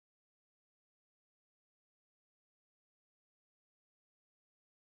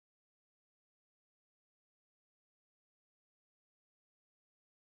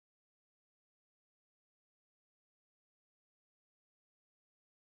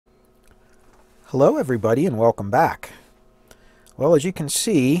Hello everybody and welcome back. Well, as you can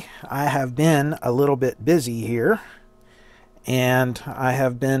see, I have been a little bit busy here and I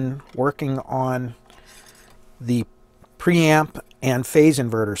have been working on the preamp and phase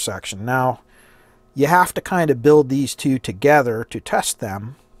inverter section. Now, you have to kind of build these two together to test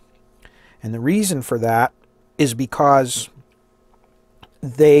them, and the reason for that is because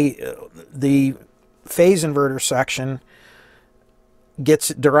the phase inverter section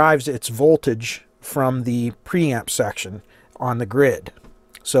derives its voltage from the preamp section on the grid.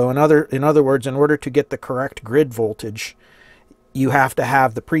 So in other words, in order to get the correct grid voltage, you have to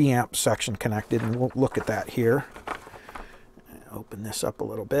have the preamp section connected, and we'll look at that here. Open this up a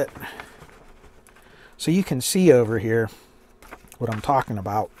little bit so you can see over here what I'm talking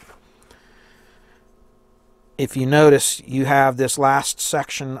about. If you notice, you have this last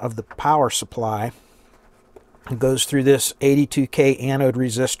section of the power supply. It goes through this 82K anode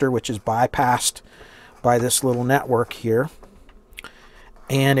resistor, which is bypassed by this little network here,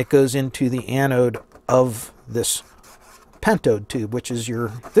 and it goes into the anode of this pentode tube, which is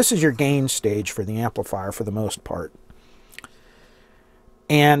this is your gain stage for the amplifier for the most part.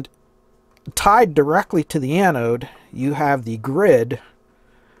 And tied directly to the anode, you have the grid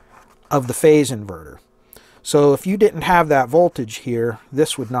of the phase inverter. So if you didn't have that voltage here,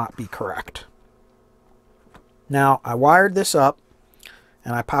 this would not be correct. Now, I wired this up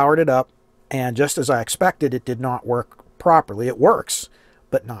and I powered it up, and just as I expected, it did not work properly. It works,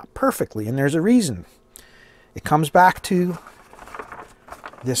 but not perfectly, and there's a reason. It comes back to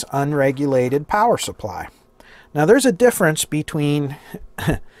this unregulated power supply. Now, there's a difference between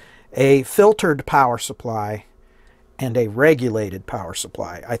a filtered power supply and a regulated power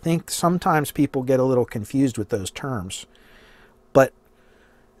supply. I think sometimes people get a little confused with those terms, but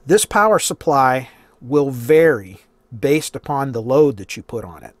this power supply will vary based upon the load that you put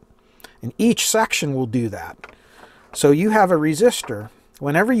on it. And each section will do that. So you have a resistor.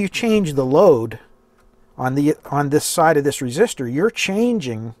 Whenever you change the load on this side of this resistor, you're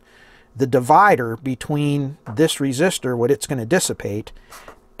changing the divider between this resistor, what it's going to dissipate,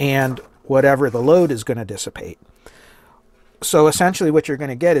 and whatever the load is going to dissipate. So essentially what you're going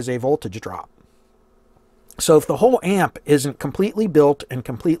to get is a voltage drop. So if the whole amp isn't completely built and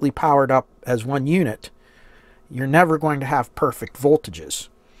completely powered up as one unit, you're never going to have perfect voltages.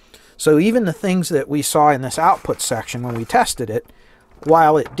 So even the things that we saw in this output section when we tested it,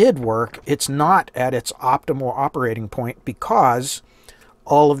 while it did work, it's not at its optimal operating point because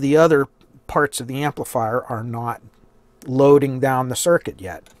all of the other parts of the amplifier are not loading down the circuit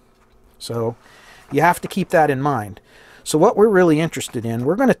yet. So you have to keep that in mind. So what we're really interested in,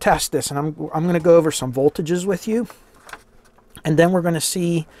 we're going to test this, and I'm going to go over some voltages with you, and then we're going to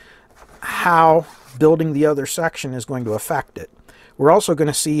see how building the other section is going to affect it. We're also going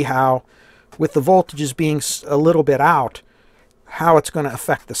to see how, with the voltages being a little bit out, how it's going to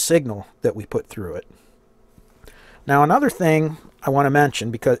affect the signal that we put through it. Now, another thing I want to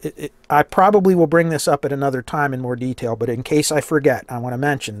mention, because I probably will bring this up at another time in more detail, but in case I forget, I want to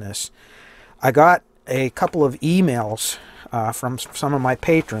mention this. I got a couple of emails from some of my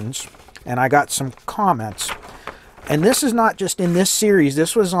patrons, and I got some comments. And this is not just in this series,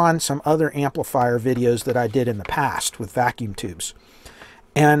 this was on some other amplifier videos that I did in the past with vacuum tubes.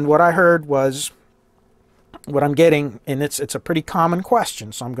 And what I heard was, what I'm getting, and it's a pretty common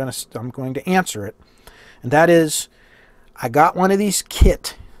question, so I'm going to answer it. And that is, I got one of these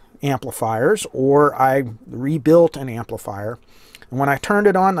kit amplifiers, or I rebuilt an amplifier, and when I turned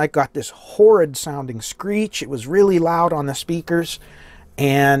it on, I got this horrid sounding screech. It was really loud on the speakers,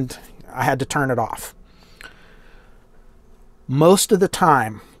 and I had to turn it off. Most of the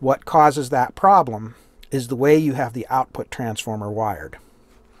time, what causes that problem is the way you have the output transformer wired.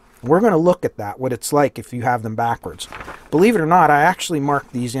 We're going to look at that, what it's like if you have them backwards. Believe it or not, I actually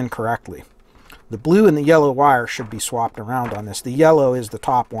marked these incorrectly. The blue and the yellow wire should be swapped around on this. The yellow is the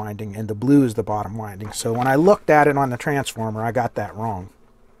top winding and the blue is the bottom winding. So when I looked at it on the transformer, I got that wrong.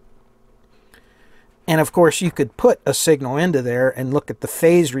 And of course, you could put a signal into there and look at the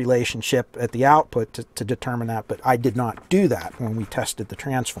phase relationship at the output to determine that, but I did not do that when we tested the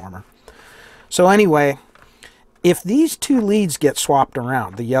transformer. So anyway, if these two leads get swapped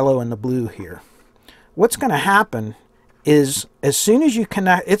around, the yellow and the blue here, what's going to happen is as soon as you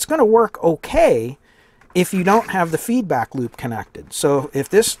connect, it's going to work okay if you don't have the feedback loop connected. So if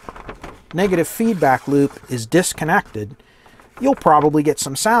this negative feedback loop is disconnected, you'll probably get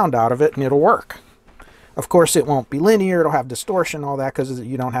some sound out of it and it'll work. Of course, it won't be linear, it'll have distortion, all that, because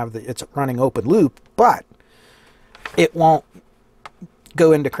you don't have it's running open loop, but it won't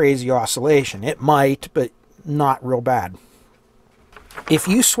go into crazy oscillation. It might, but not real bad. If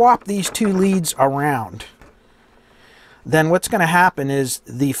you swap these two leads around, then what's going to happen is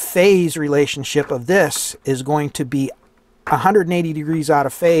the phase relationship of this is going to be 180 degrees out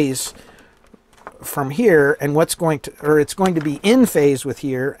of phase from here, and what's going to, or it's going to be in phase with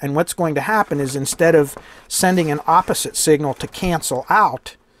here, and what's going to happen is instead of sending an opposite signal to cancel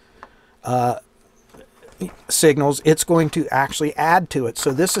out signals, it's going to actually add to it.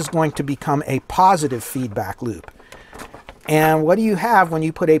 So this is going to become a positive feedback loop. And what do you have when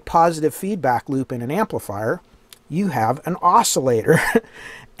you put a positive feedback loop in an amplifier? You have an oscillator.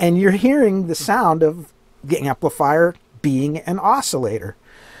 And you're hearing the sound of the amplifier being an oscillator.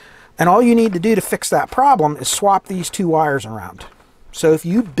 And all you need to do to fix that problem is swap these two wires around. So if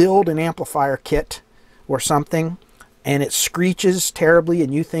you build an amplifier kit or something and it screeches terribly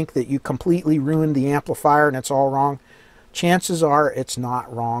and you think that you completely ruined the amplifier and it's all wrong, chances are it's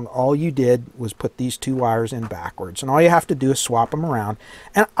not wrong. All you did was put these two wires in backwards, and all you have to do is swap them around.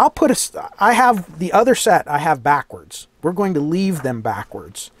 And I have the other set I have backwards. We're going to leave them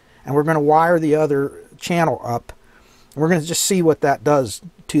backwards, and we're going to wire the other channel up. We're going to just see what that does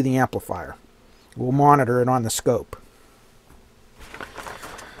to the amplifier. We'll monitor it on the scope.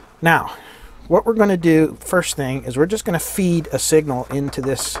 Now, what we're going to do first thing is we're just going to feed a signal into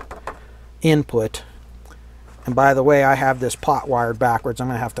this input. And by the way, I have this pot wired backwards. I'm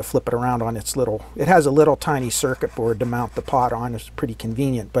going to have to flip it around on its little, it has a little tiny circuit board to mount the pot on. It's pretty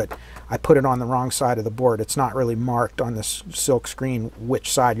convenient, but I put it on the wrong side of the board. It's not really marked on this silk screen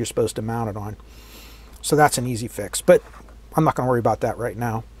which side you're supposed to mount it on. So that's an easy fix, but I'm not going to worry about that right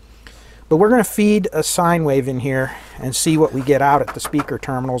now. But we're going to feed a sine wave in here and see what we get out at the speaker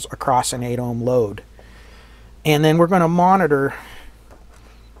terminals across an 8 ohm load. And then we're going to monitor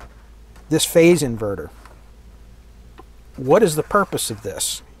this phase inverter. What is the purpose of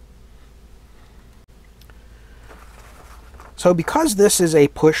this? So because this is a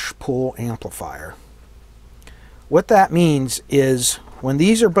push-pull amplifier, what that means is when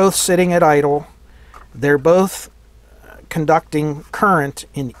these are both sitting at idle, they're both conducting current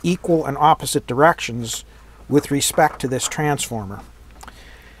in equal and opposite directions with respect to this transformer.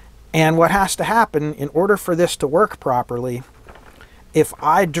 And what has to happen in order for this to work properly, if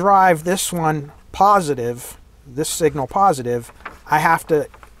I drive this one positive, this signal positive, I have to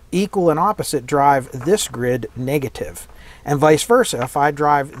equal and opposite drive this grid negative. And vice versa, if I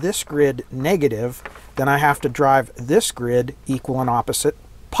drive this grid negative, then I have to drive this grid equal and opposite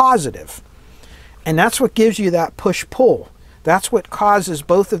positive. And that's what gives you that push-pull. That's what causes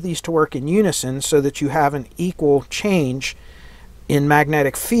both of these to work in unison so that you have an equal change in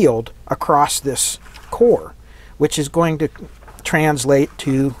magnetic field across this core, which is going to translate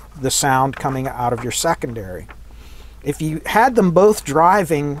to the sound coming out of your secondary. If you had them both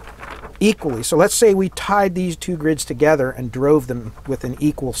driving equally, so let's say we tied these two grids together and drove them with an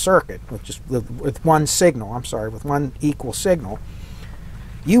equal circuit, with one signal, with one equal signal,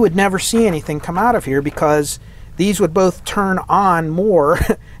 you would never see anything come out of here because these would both turn on more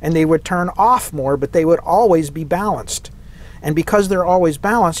and they would turn off more, but they would always be balanced. And because they're always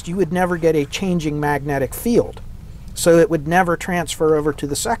balanced, you would never get a changing magnetic field. So it would never transfer over to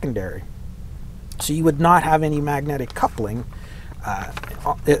the secondary. So you would not have any magnetic coupling,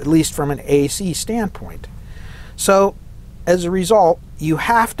 at least from an AC standpoint. So as a result, you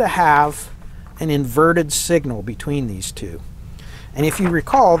have to have an inverted signal between these two. And if you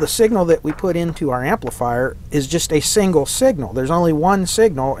recall, the signal that we put into our amplifier is just a single signal. There's only one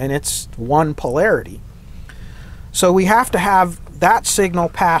signal and it's one polarity. So we have to have that signal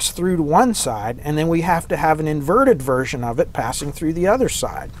pass through to one side, and then we have to have an inverted version of it passing through the other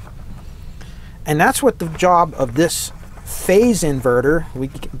side. And that's what the job of this phase inverter, we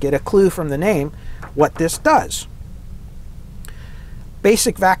get a clue from the name, what this does.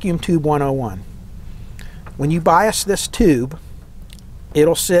 Basic vacuum tube 101. When you bias this tube,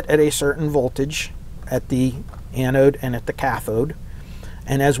 it'll sit at a certain voltage at the anode and at the cathode.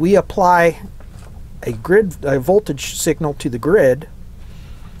 And as we apply a voltage signal to the grid,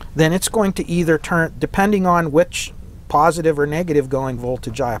 then it's going to either turn, depending on which positive or negative going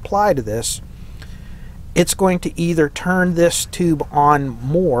voltage I apply to this, it's going to either turn this tube on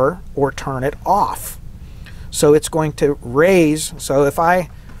more or turn it off. So it's going to raise, so if I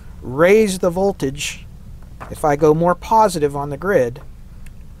raise the voltage, if I go more positive on the grid,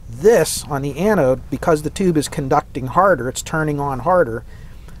 this on the anode, because the tube is conducting harder, it's turning on harder,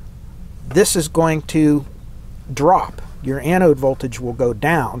 this is going to drop. Your anode voltage will go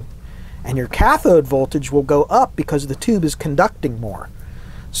down and your cathode voltage will go up because the tube is conducting more.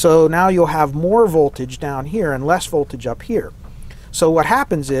 So now you'll have more voltage down here and less voltage up here. So what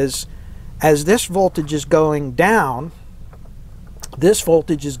happens is, as this voltage is going down, this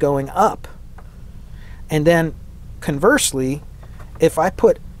voltage is going up. And then conversely, if I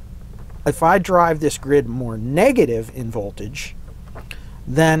drive this grid more negative in voltage,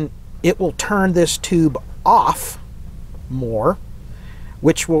 then it will turn this tube off more,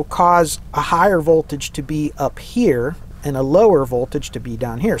 which will cause a higher voltage to be up here and a lower voltage to be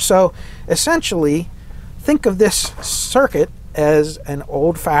down here. So essentially, think of this circuit as an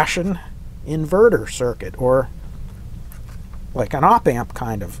old-fashioned inverter circuit, or like an op-amp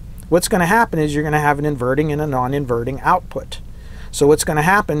kind of. What's going to happen is you're going to have an inverting and a non-inverting output. So what's going to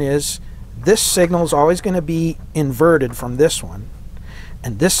happen is this signal is always going to be inverted from this one,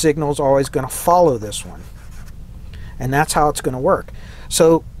 and this signal is always going to follow this one. And that's how it's going to work.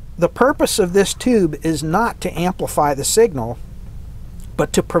 So the purpose of this tube is not to amplify the signal,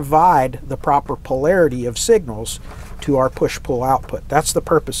 but to provide the proper polarity of signals to our push-pull output. That's the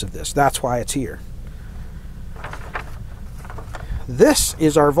purpose of this. That's why it's here. This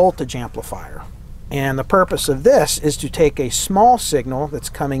is our voltage amplifier. And the purpose of this is to take a small signal that's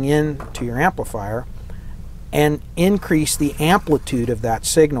coming in to your amplifier and increase the amplitude of that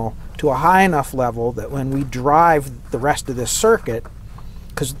signal to a high enough level that when we drive the rest of this circuit,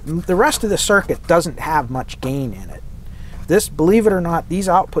 because the rest of the circuit doesn't have much gain in it. This, believe it or not, these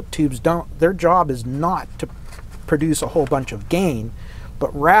output tubes don't, their job is not to produce a whole bunch of gain,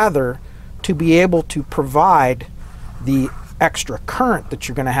 but rather to be able to provide the extra current that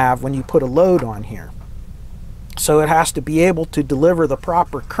you're going to have when you put a load on here. So it has to be able to deliver the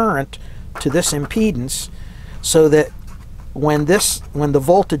proper current to this impedance so that when the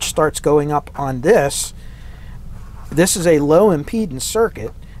voltage starts going up on this is a low impedance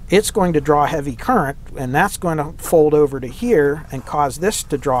circuit, it's going to draw heavy current, and that's going to fold over to here and cause this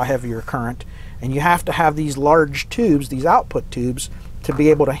to draw heavier current. And you have to have these large tubes, these output tubes, to be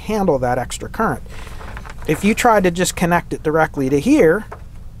able to handle that extra current. If you try to just connect it directly to here,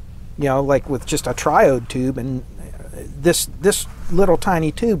 you know, like with just a triode tube, and this little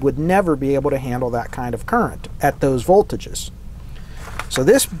tiny tube would never be able to handle that kind of current at those voltages. So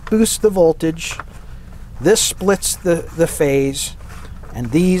this boosts the voltage, this splits the phase,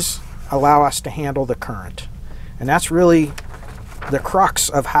 and these allow us to handle the current. And that's really the crux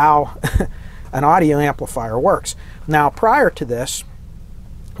of how an audio amplifier works. Now, prior to this,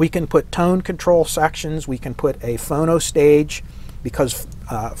 we can put tone control sections, we can put a phono stage, because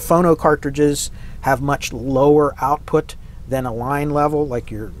phono cartridges have much lower output than a line level,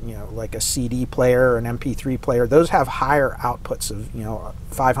 like like a CD player or an MP3 player. Those have higher outputs of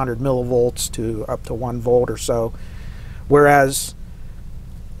 500 millivolts to up to 1 volt or so, whereas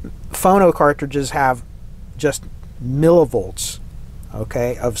phono cartridges have just millivolts,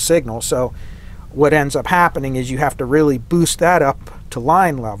 okay, of signal. So what ends up happening is you have to really boost that up to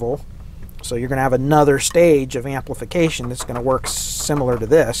line level. So you're going to have another stage of amplification that's going to work similar to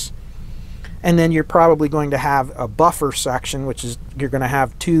this. And then you're probably going to have a buffer section, which is you're going to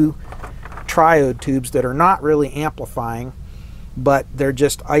have 2 triode tubes that are not really amplifying, but they're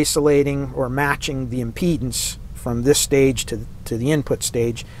just isolating or matching the impedance from this stage to the input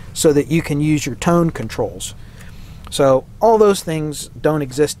stage so that you can use your tone controls. So all those things don't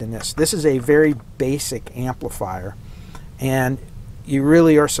exist in this. This is a very basic amplifier, and you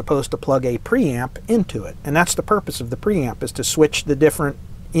really are supposed to plug a preamp into it. And that's the purpose of the preamp, is to switch the different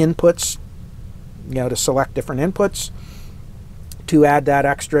inputs, to select different inputs, to add that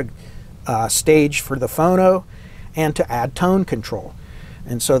extra stage for the phono, and to add tone control.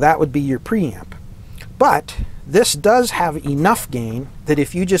 And so that would be your preamp. But this does have enough gain that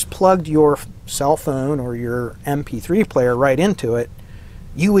if you just plugged your cell phone or your MP3 player right into it,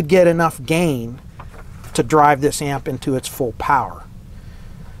 you would get enough gain to drive this amp into its full power.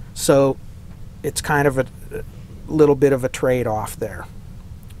 So it's kind of a little bit of a trade-off there.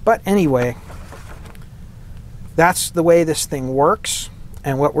 But anyway, that's the way this thing works.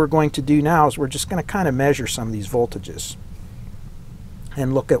 And what we're going to do now is we're just going to kind of measure some of these voltages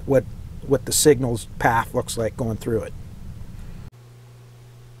and look at what the signal's path looks like going through it.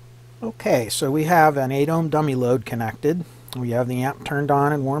 Okay, so we have an 8 ohm dummy load connected. We have the amp turned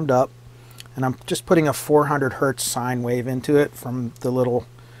on and warmed up, and I'm just putting a 400 hertz sine wave into it from the little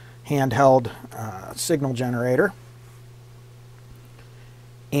handheld signal generator.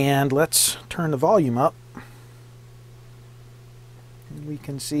 And let's turn the volume up. We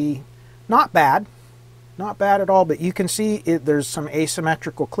can see, not bad at all, but you can see there's some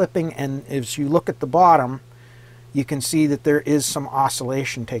asymmetrical clipping, and as you look at the bottom, you can see that there is some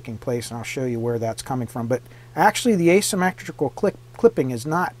oscillation taking place, and I'll show you where that's coming from. But actually the asymmetrical clipping is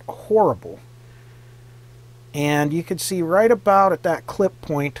not horrible. And you can see right about at that clip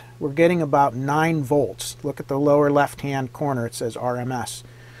point, we're getting about 9 volts. Look at the lower left-hand corner, it says RMS.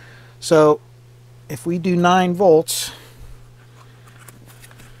 So if we do 9 volts,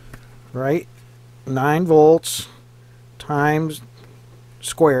 right, 9 volts times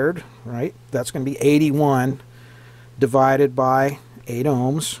squared, right, that's going to be 81 divided by 8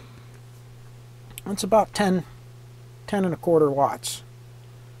 ohms. That's about 10 and a quarter watts,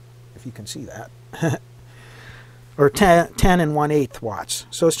 if you can see that. Or 10 and 1/8 watts.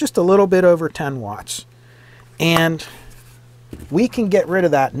 So it's just a little bit over 10 watts. And we can get rid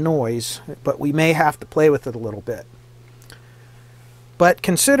of that noise, but we may have to play with it a little bit. But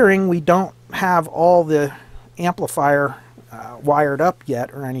considering we don't have all the amplifier wired up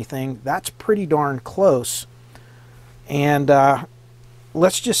yet or anything, that's pretty darn close. And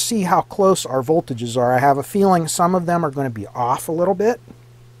let's just see how close our voltages are. I have a feeling some of them are going to be off a little bit.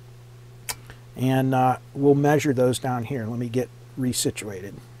 And we'll measure those down here. Let me get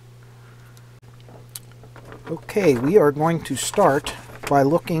resituated. Okay, we are going to start by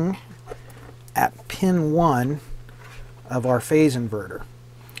looking at pin 1 of our phase inverter.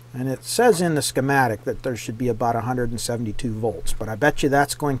 And it says in the schematic that there should be about 172 volts, but I bet you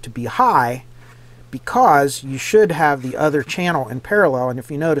that's going to be high because you should have the other channel in parallel, and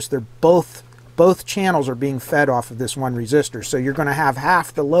if you notice, they're both channels are being fed off of this one resistor, so you're going to have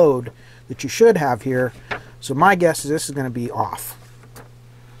half the load that you should have here. So my guess is this is going to be off.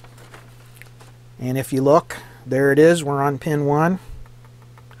 And if you look, there it is, we're on pin 1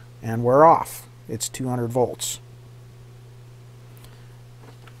 and we're off. It's 200 volts.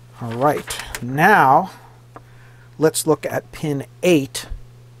 All right, now let's look at pin 8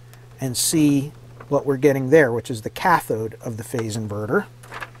 and see what we're getting there, which is the cathode of the phase inverter.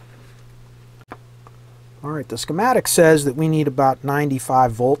 All right, the schematic says that we need about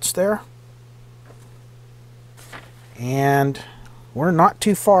 95 volts there. And we're not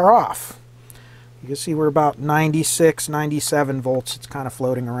too far off. You can see we're about 96, 97 volts. It's kind of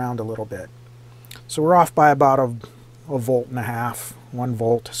floating around a little bit. So we're off by about a volt and a half, 1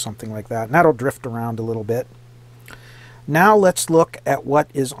 volt, something like that. And that'll drift around a little bit. Now let's look at what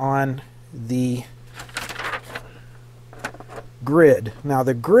is on the grid. Now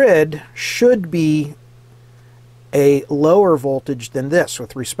the grid should be a lower voltage than this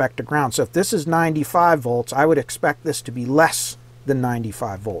with respect to ground. So if this is 95 volts, I would expect this to be less than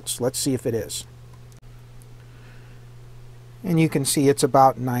 95 volts. Let's see if it is. And you can see it's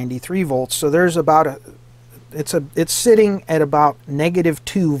about 93 volts. So there's about it's sitting at about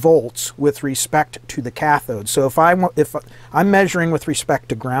 -2 volts with respect to the cathode. So if I'm measuring with respect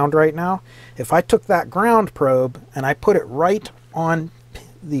to ground right now, if I took that ground probe and I put it right on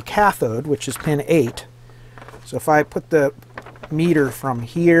the cathode, which is pin 8, so if I put the meter from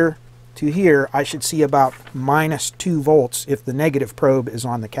here to here, I should see about -2 volts if the negative probe is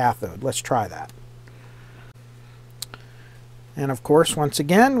on the cathode. Let's try that. And of course, once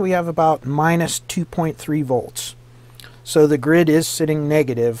again, we have about -2.3 volts. So the grid is sitting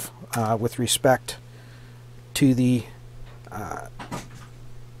negative with respect to the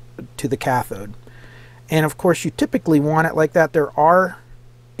cathode. And of course, you typically want it like that. There are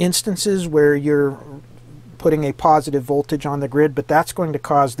instances where you're putting a positive voltage on the grid, but that's going to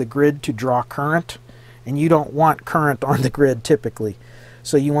cause the grid to draw current, and you don't want current on the grid typically.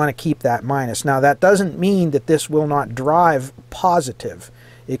 So you want to keep that minus. Now that doesn't mean that this will not drive positive.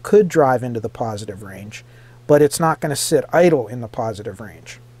 It could drive into the positive range, but it's not going to sit idle in the positive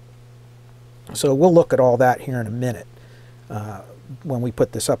range. So we'll look at all that here in a minute when we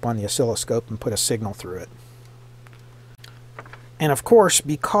put this up on the oscilloscope and put a signal through it. And of course,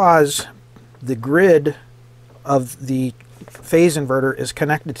 because the grid of the phase inverter is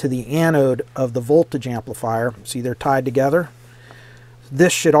connected to the anode of the voltage amplifier, see they're tied together,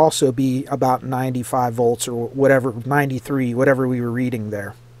 this should also be about 95 volts or whatever, 93, whatever we were reading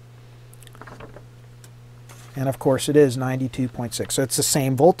there. And of course it is 92.6. So it's the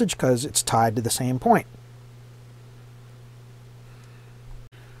same voltage because it's tied to the same point.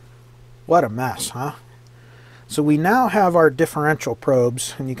 What a mess, huh? So we now have our differential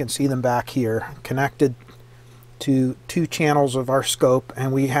probes, and you can see them back here, connected to 2 channels of our scope,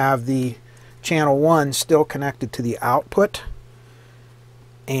 and we have the channel 1 still connected to the output.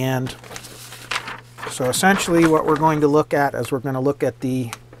 And so essentially what we're going to look at is we're going to look at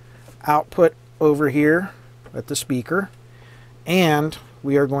the output over here at the speaker, and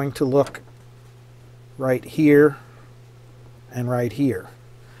we are going to look right here and right here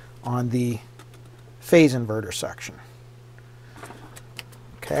on the phase inverter section.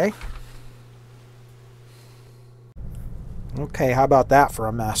 Okay. Okay, how about that for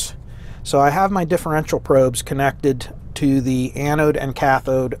a mess? So I have my differential probes connected to the anode and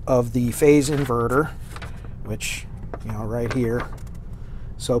cathode of the phase inverter, which, you know, right here.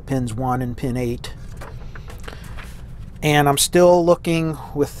 So pins 1 and pin 8. And I'm still looking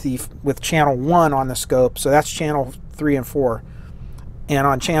with channel 1 on the scope, so that's channel 3 and 4. And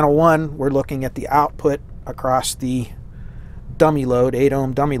on channel 1, we're looking at the output across the dummy load, 8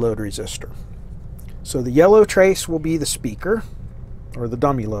 ohm dummy load resistor. So the yellow trace will be the speaker, or the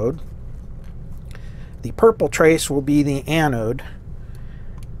dummy load. The purple trace will be the anode,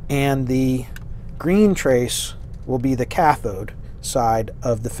 and the green trace will be the cathode side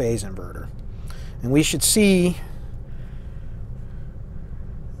of the phase inverter. And we should see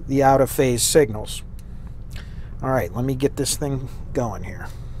the out of phase signals. All right, let me get this thing going here.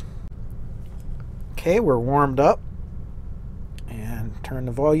 Okay, we're warmed up, and turn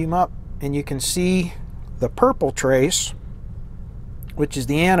the volume up, and you can see the purple trace, which is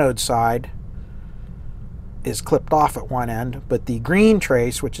the anode side, is clipped off at one end, but the green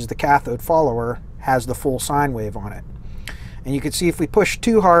trace, which is the cathode follower, has the full sine wave on it. And you can see if we push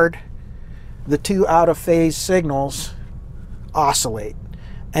too hard, the two out of phase signals oscillate.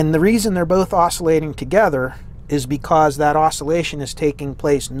 And the reason they're both oscillating together is because that oscillation is taking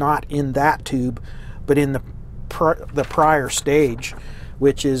place not in that tube, but in the prior stage,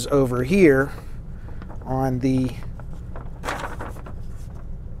 which is over here on the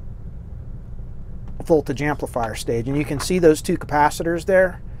voltage amplifier stage. And you can see those two capacitors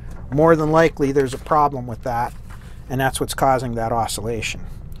there. More than likely there's a problem with that, and that's what's causing that oscillation.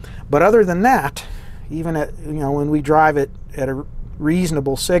 But other than that, even at, you know, when we drive it at a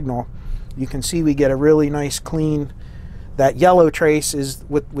reasonable signal, you can see we get a really nice clean. That yellow trace is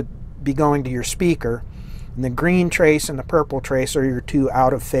what would be going to your speaker, and the green trace and the purple trace are your two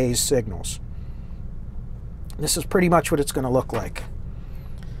out of phase signals. This is pretty much what it's going to look like.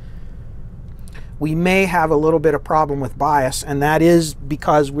 We may have a little bit of problem with bias, and that is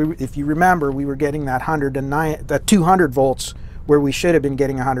because if you remember, we were getting that 200 volts where we should have been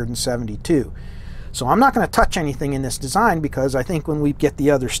getting 172. So I'm not going to touch anything in this design, because I think when we get the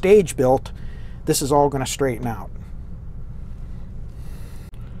other stage built, this is all going to straighten out.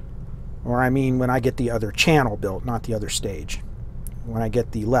 Or I mean, when I get the other channel built, not the other stage. When I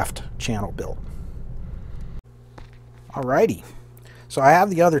get the left channel built. Alrighty. So I have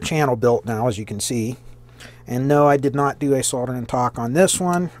the other channel built now, as you can see. And no, I did not do a solder and talk on this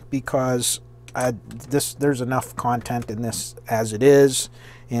one, because there's enough content in this as it is,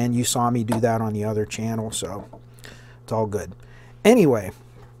 and you saw me do that on the other channel, so it's all good. Anyway,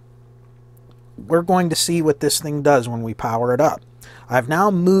 we're going to see what this thing does when we power it up. I've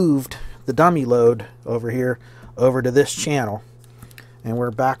now moved the dummy load over here over to this channel, and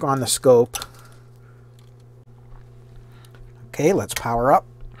we're back on the scope. Okay, let's power up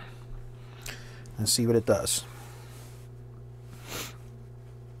and see what it does.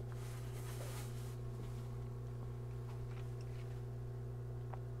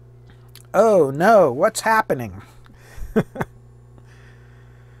 Oh no, what's happening?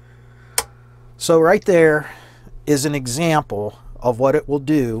 So right there is an example of what it will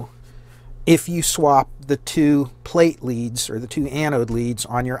do if you swap the two plate leads, or the two anode leads,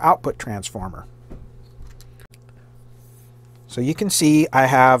 on your output transformer. So you can see I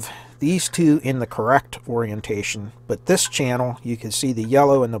have these two in the correct orientation, but this channel, you can see the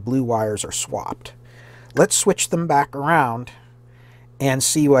yellow and the blue wires are swapped. Let's switch them back around and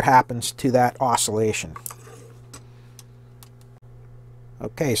see what happens to that oscillation.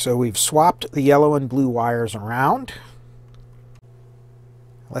 Okay, so we've swapped the yellow and blue wires around.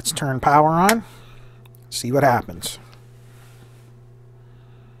 Let's turn power on, see what happens.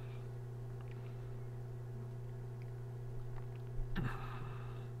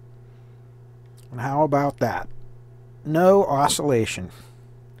 And how about that? No oscillation.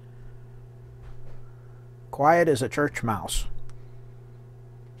 Quiet as a church mouse.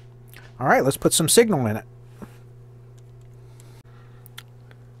 All right, let's put some signal in it.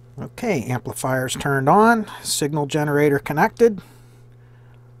 Okay, amplifier's turned on, signal generator connected,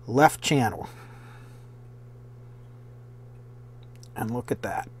 left channel. And look at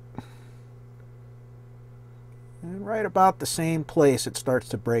that. And right about the same place it starts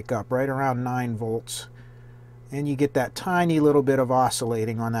to break up, right around 9 volts. And you get that tiny little bit of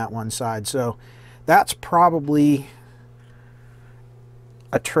oscillating on that one side. So that's probably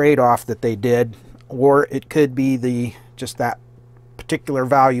a trade-off that they did, or it could be just that particular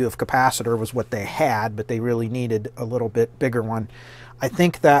value of capacitor was what they had, but they really needed a little bit bigger one. I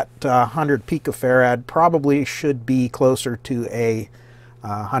think that 100 picofarad probably should be closer to a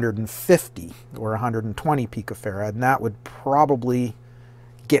 150 or 120 picofarad, and that would probably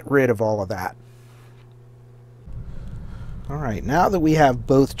get rid of all of that. Alright, now that we have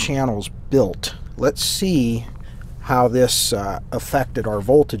both channels built, let's see how this affected our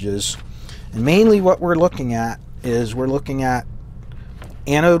voltages. And mainly what we're looking at is we're looking at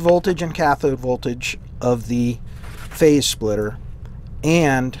anode voltage and cathode voltage of the phase splitter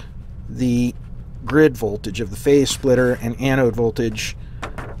and the grid voltage of the phase splitter and anode voltage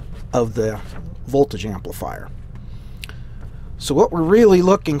of the voltage amplifier. So what we're really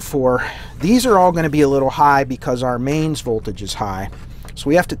looking for, these are all going to be a little high because our mains voltage is high, so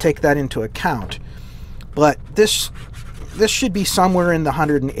we have to take that into account. But this should be somewhere in the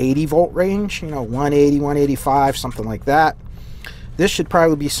 180 volt range, 180, 185, something like that. This should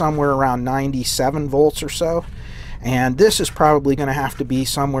probably be somewhere around 97 volts or so. And this is probably going to have to be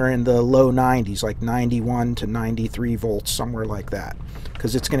somewhere in the low 90s, like 91 to 93 volts, somewhere like that,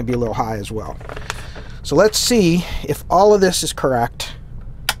 because it's going to be a little high as well. So let's see if all of this is correct,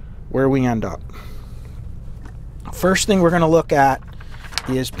 where we end up. First thing we're going to look at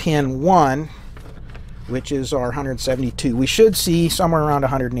is pin 1, which is our 172. We should see somewhere around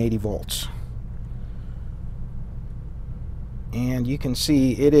 180 volts. And you can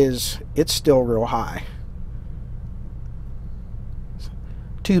see it's still real high.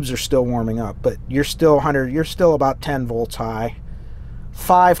 Tubes are still warming up, but you're still about 10 volts high.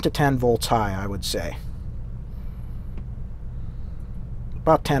 5 to 10 volts high, I would say.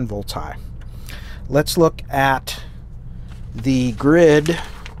 About 10 volts high. Let's look at the grid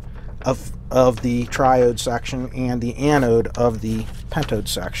of the triode section and the anode of the pentode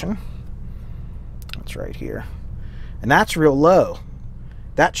section. That's right here. And that's real low.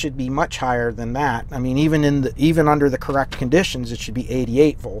 That should be much higher than that. I mean, even under the correct conditions, it should be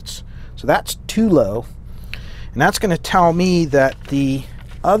 88 volts. So that's too low. And that's going to tell me that the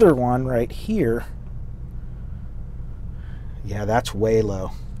other one right here, yeah, that's way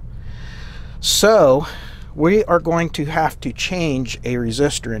low. So we are going to have to change a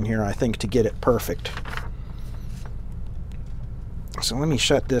resistor in here, I think, to get it perfect. So let me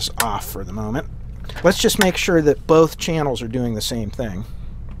shut this off for the moment. Let's just make sure that both channels are doing the same thing.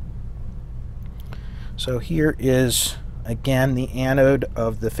 So here is, again, the anode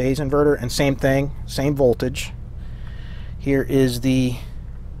of the phase inverter, and same thing, same voltage. Here is the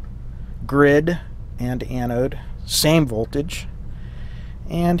grid and anode, same voltage.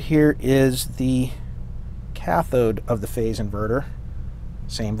 And here is the cathode of the phase inverter,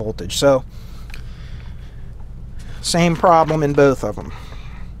 same voltage. So, same problem in both of them.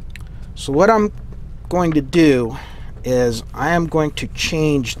 So what I'm going to do is I am going to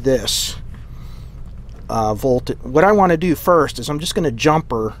change this voltage. What I want to do first is I'm just going to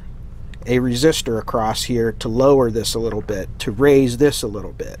jumper a resistor across here to lower this a little bit, to raise this a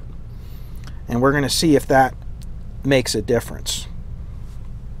little bit. And we're going to see if that makes a difference.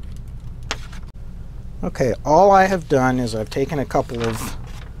 Okay, all I have done is I've taken a couple of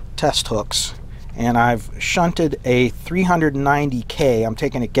test hooks and I've shunted a 390K, I'm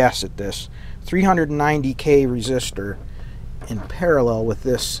taking a guess at this, 390K resistor in parallel with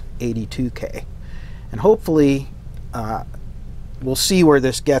this 82K. And hopefully we'll see where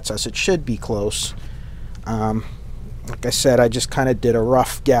this gets us. It should be close. Like I said, I just kind of did a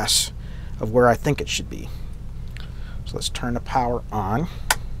rough guess of where I think it should be. So let's turn the power on.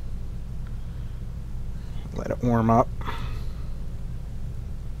 Let it warm up.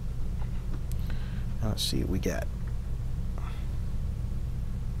 Now let's see what we get.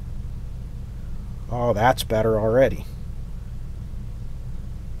 Oh, that's better already.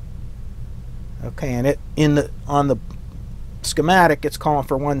 Okay, and on the schematic it's calling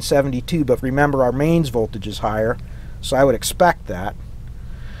for 172, but remember our mains voltage is higher, so I would expect that.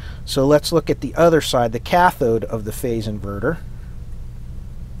 So let's look at the other side, the cathode of the phase inverter,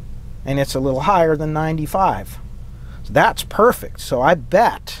 and it's a little higher than 95. So that's perfect. So I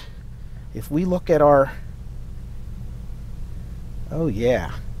bet if we look at our, oh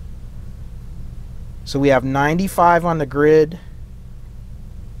yeah, so we have 95 on the grid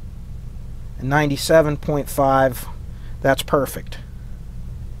and 97.5. That's perfect.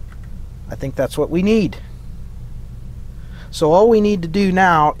 I think that's what we need. So all we need to do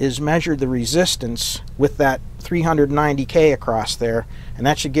now is measure the resistance with that 390K across there, and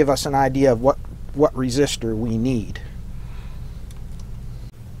that should give us an idea of what resistor we need.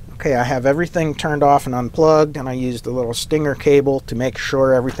 Okay, I have everything turned off and unplugged, and I used a little stinger cable to make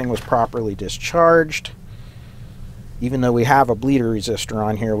sure everything was properly discharged. Even though we have a bleeder resistor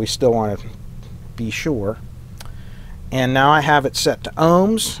on here, we still want to be sure. And now I have it set to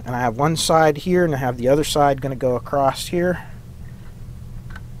ohms, and I have one side here and I have the other side going to go across here,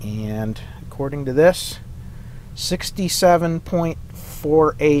 and according to this, 67.5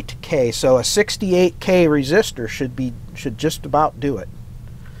 0.48K. So a 68K resistor should just about do it.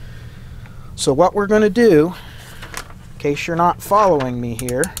 So what we're going to do, in case you're not following me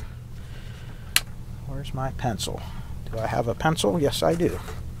here, where's my pencil? Do I have a pencil? Yes, I do.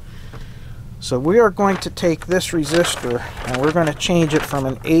 So we are going to take this resistor and we're going to change it from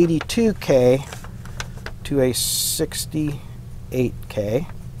an 82K to a 68K.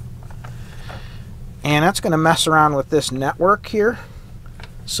 And that's going to mess around with this network here.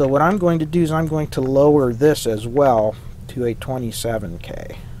 So what I'm going to do is I'm going to lower this as well to a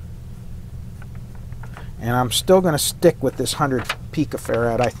 27K. And I'm still going to stick with this 100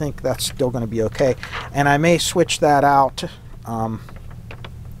 picofarad. I think that's still going to be okay. And I may switch that out, I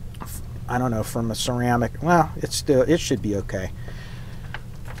don't know, from a ceramic. Well, it should be okay.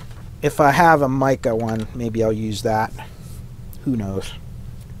 If I have a mica one, maybe I'll use that. Who knows?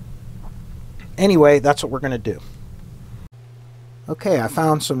 Anyway, that's what we're going to do. Okay, I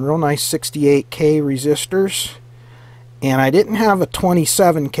found some real nice 68K resistors. And I didn't have a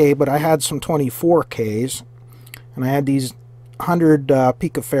 27K, but I had some 24Ks. And I had these 100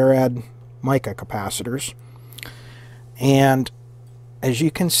 picofarad mica capacitors. And as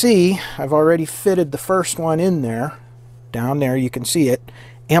you can see, I've already fitted the first one in there. Down there, you can see it.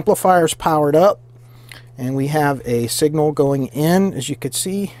 Amplifier's powered up. And we have a signal going in, as you can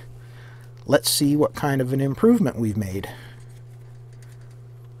see. Let's see what kind of an improvement we've made.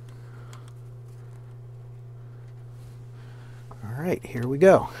 Alright, here we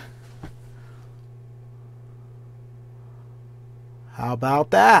go. How about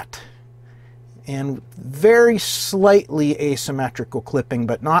that? And very slightly asymmetrical clipping,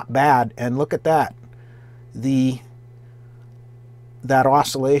 but not bad. And look at that. That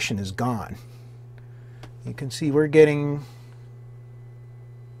oscillation is gone. You can see we're getting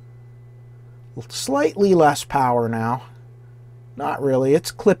slightly less power now. Not really. It's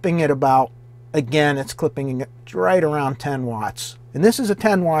clipping at about, again, it's clipping right around 10 watts. And this is a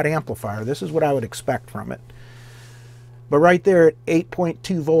 10 watt amplifier. This is what I would expect from it. But right there at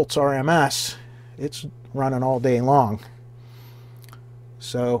 8.2 volts RMS, it's running all day long.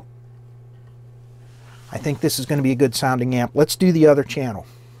 So I think this is going to be a good sounding amp. Let's do the other channel.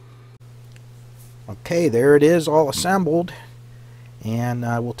 Okay, there it is, all assembled. And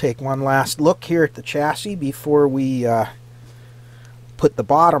we'll take one last look here at the chassis before we put the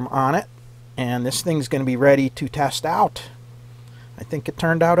bottom on it. And this thing's going to be ready to test out. I think it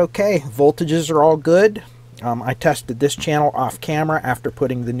turned out okay. Voltages are all good. I tested this channel off camera after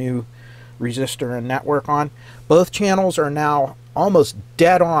putting the new resistor and network on. Both channels are now almost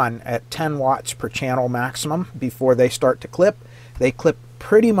dead on at 10 watts per channel maximum before they start to clip. They clip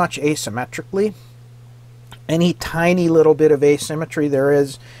pretty much asymmetrically. Any tiny little bit of asymmetry there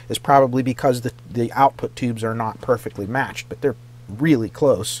is probably because the output tubes are not perfectly matched, but they're really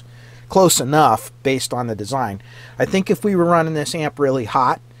close. Close enough based on the design. I think if we were running this amp really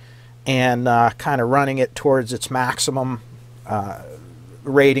hot and kind of running it towards its maximum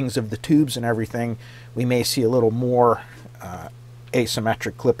ratings of the tubes and everything, we may see a little more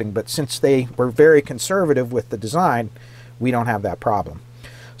asymmetric clipping, but since they were very conservative with the design, we don't have that problem.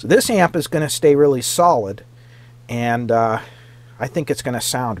 So this amp is going to stay really solid, and I think it's going to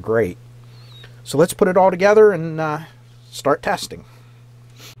sound great. So let's put it all together and start testing.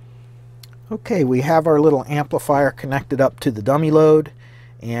 Okay, we have our little amplifier connected up to the dummy load,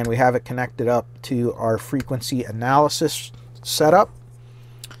 and we have it connected up to our frequency analysis setup.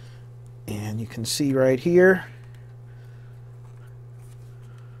 And you can see right here.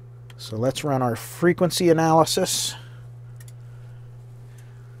 So let's run our frequency analysis.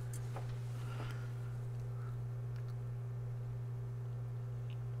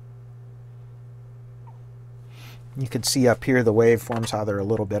 You can see up here the waveforms, how they're a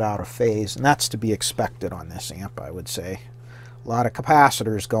little bit out of phase, and that's to be expected on this amp, I would say. A lot of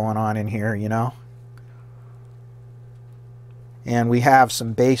capacitors going on in here, you know. And we have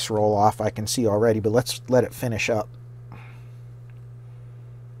some bass roll off I can see already, but let's let it finish up.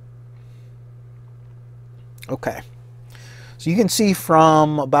 Okay. So you can see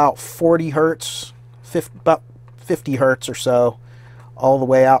from about 40 hertz, about 50 hertz or so, all the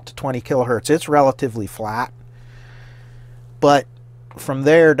way out to 20 kilohertz. It's relatively flat. But from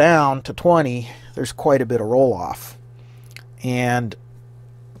there down to 20, there's quite a bit of roll-off. And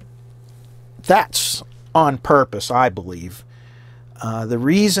that's on purpose, I believe. The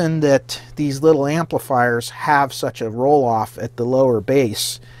reason that these little amplifiers have such a roll-off at the lower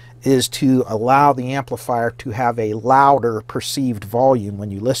bass is to allow the amplifier to have a louder perceived volume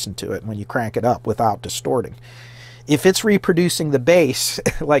when you listen to it, when you crank it up without distorting. If it's reproducing the bass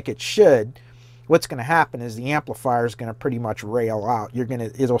like it should, what's going to happen is the amplifier is going to pretty much rail out.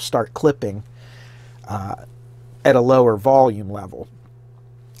 It'll start clipping at a lower volume level.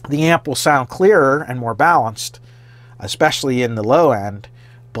 The amp will sound clearer and more balanced, especially in the low end,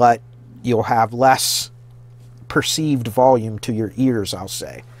 but you'll have less perceived volume to your ears, I'll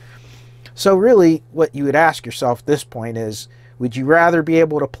say. So really, what you would ask yourself at this point is, would you rather be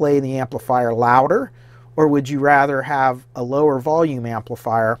able to play the amplifier louder, or would you rather have a lower volume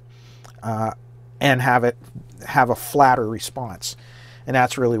amplifier and have a flatter response? And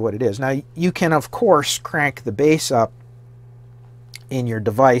that's really what it is. Now, you can, of course, crank the bass up in your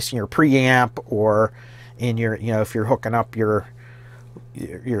device, in your preamp, or in your, if you're hooking up your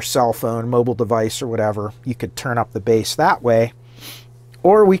cell phone, mobile device, or whatever, you could turn up the bass that way.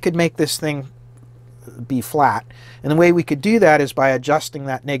 Or we could make this thing be flat. And the way we could do that is by adjusting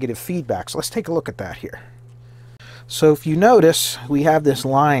that negative feedback. So let's take a look at that here. So if you notice, we have this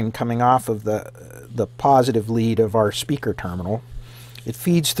line coming off of the positive lead of our speaker terminal. It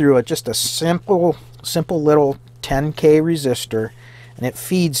feeds through just a simple little 10K resistor, and it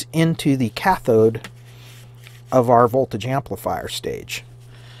feeds into the cathode of our voltage amplifier stage.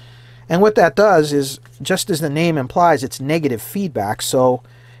 And what that does is, just as the name implies, it's negative feedback, so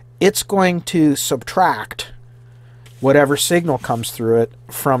it's going to subtract whatever signal comes through it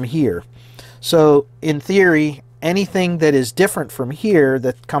from here. So in theory, anything that is different from here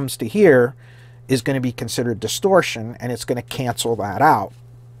that comes to here is going to be considered distortion, and it's going to cancel that out.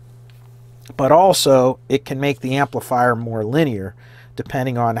 But also, it can make the amplifier more linear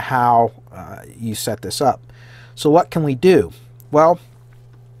depending on how you set this up. So what can we do? Well,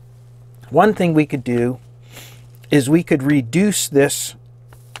 one thing we could do is we could reduce this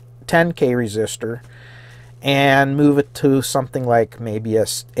 10K resistor and move it to something like maybe a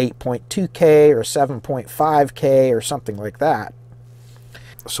 8.2K or 7.5K or something like that.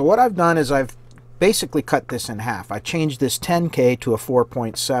 So what I've done is I've basically cut this in half. I changed this 10K to a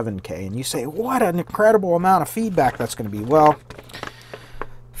 4.7K, and you say, what an incredible amount of feedback that's going to be. Well,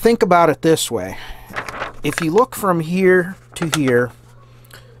 think about it this way. If you look from here to here,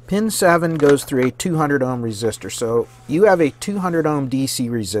 pin 7 goes through a 200 ohm resistor. So you have a 200 ohm DC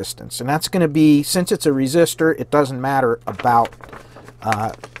resistance, and that's going to be, since it's a resistor, it doesn't matter about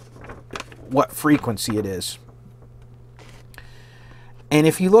what frequency it is. And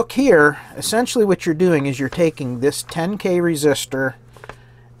if you look here, essentially what you're doing is you're taking this 10K resistor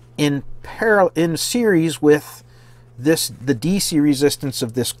in series with the DC resistance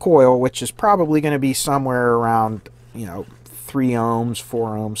of this coil, which is probably going to be somewhere around 3 ohms, 4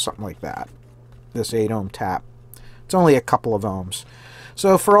 ohms, something like that. This 8 ohm tap. It's only a couple of ohms.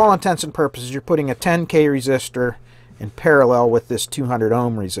 So for all intents and purposes, you're putting a 10K resistor in parallel with this 200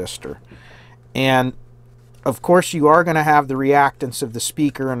 ohm resistor. And of course, you are going to have the reactance of the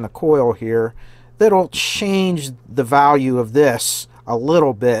speaker and the coil here that'll change the value of this a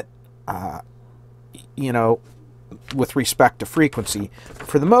little bit, with respect to frequency.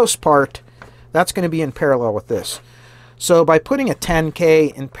 For the most part, that's going to be in parallel with this. So by putting a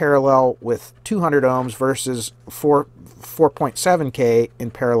 10K in parallel with 200 ohms versus 4.7K in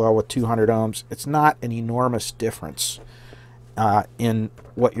parallel with 200 ohms, it's not an enormous difference in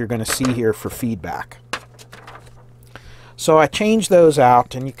what you're going to see here for feedback. So I changed those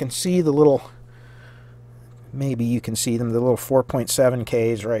out, and you can see the little, maybe you can see them, the little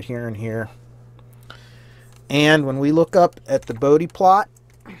 4.7Ks right here and here. And when we look up at the Bode plot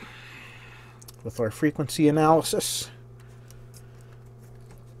with our frequency analysis,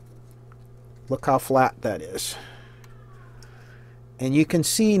 look how flat that is. And you can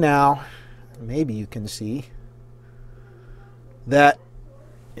see now, maybe you can see, that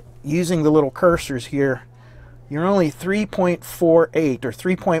using the little cursors here, you're only 3.48 or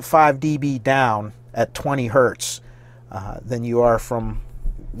 3.5 dB down at 20 hertz than you are from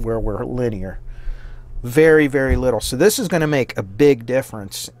where we're linear. Very, very little. So this is going to make a big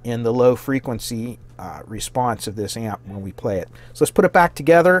difference in the low frequency response of this amp when we play it. So let's put it back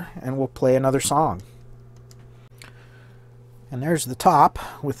together and we'll play another song. And there's the top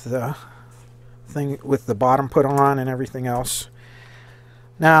with the thing with the bottom put on and everything else.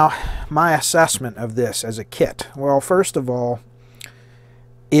 Now, my assessment of this as a kit. Well, first of all,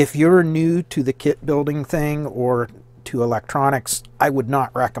 if you're new to the kit building thing or to electronics, I would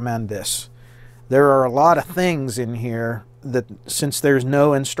not recommend this. There are a lot of things in here that, since there's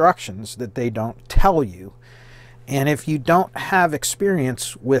no instructions, that they don't tell you. And if you don't have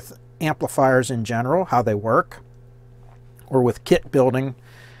experience with amplifiers in general, how they work, or with kit building,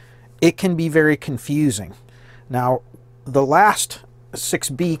 it can be very confusing. Now, the last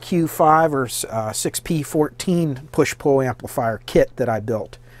 6BQ5 or 6P14 push-pull amplifier kit that I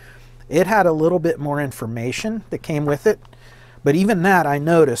built, It had a little bit more information that came with it, but even that, I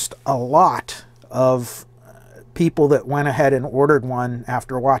noticed a lot of people that went ahead and ordered one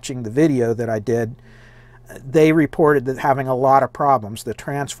after watching the video that I did, they reported that having a lot of problems. The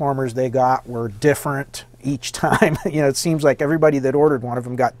transformers they got were different each time. You know, it seems like everybody that ordered one of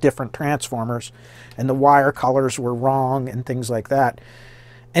them got different transformers, and the wire colors were wrong and things like that.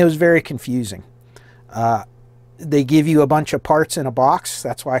 And it was very confusing. They give you a bunch of parts in a box.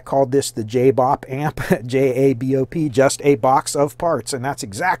 That's why I called this the J-Bop amp, J-A-B-O-P, just a box of parts. And that's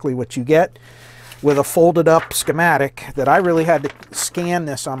exactly what you get with a folded up schematic that I really had to scan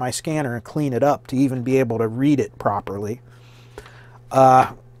this on my scanner and clean it up to even be able to read it properly.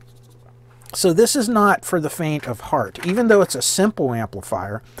 So this is not for the faint of heart, even though it's a simple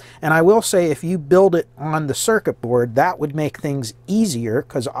amplifier. And I will say, if you build it on the circuit board, that would make things easier,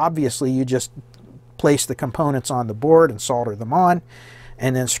 because obviously you just place the components on the board and solder them on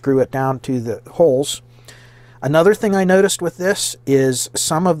and then screw it down to the holes. Another thing I noticed with this is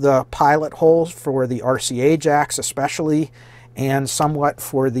some of the pilot holes for the RCA jacks especially, and somewhat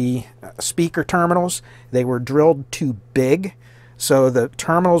for the speaker terminals, they were drilled too big. So the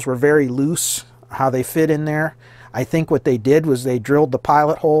terminals were very loose, how they fit in there. I think what they did was they drilled the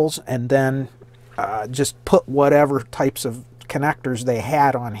pilot holes and then just put whatever types of connectors they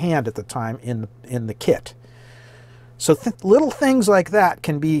had on hand at the time in the kit. So little things like that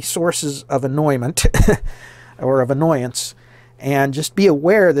can be sources of annoyment or of annoyance, and just be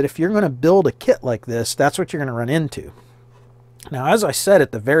aware that if you're going to build a kit like this, that's what you're going to run into. Now, as I said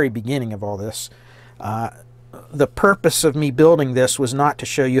at the very beginning of all this, the purpose of me building this was not to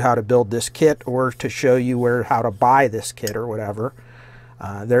show you how to build this kit or to show you how to buy this kit or whatever.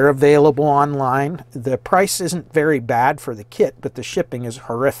 They're available online. The price isn't very bad for the kit, but the shipping is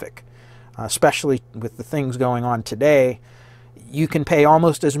horrific, especially with the things going on today. You can pay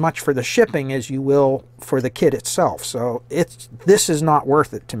almost as much for the shipping as you will for the kit itself. So this is not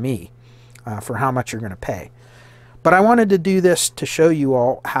worth it to me for how much you're going to pay. But I wanted to do this to show you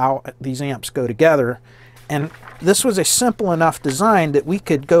all how these amps go together. And this was a simple enough design that we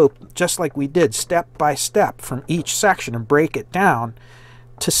could go just like we did, step by step from each section and break it down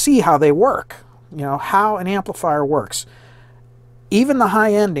to see how they work, you know, how an amplifier works. Even the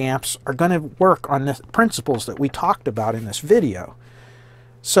high-end amps are going to work on the principles that we talked about in this video.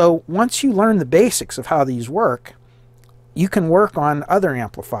 So once you learn the basics of how these work, you can work on other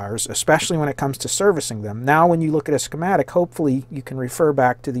amplifiers, especially when it comes to servicing them. Now when you look at a schematic, hopefully you can refer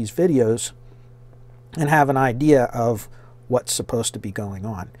back to these videos and have an idea of what's supposed to be going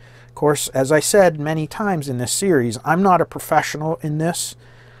on. Of course, as I said many times in this series, I'm not a professional in this.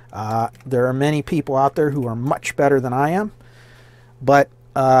 There are many people out there who are much better than I am, but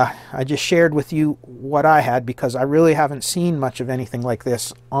I just shared with you what I had because I really haven't seen much of anything like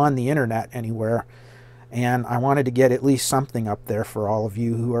this on the internet anywhere, and I wanted to get at least something up there for all of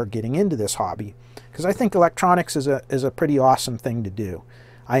you who are getting into this hobby, because I think electronics is a pretty awesome thing to do.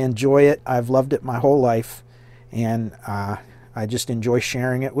 I enjoy it. I've loved it my whole life, and I just enjoy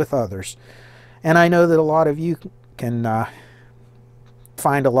sharing it with others. And I know that a lot of you can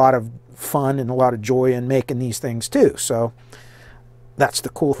find a lot of fun and a lot of joy in making these things too. So that's the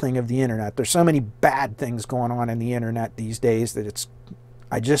cool thing of the internet. There's so many bad things going on in the internet these days that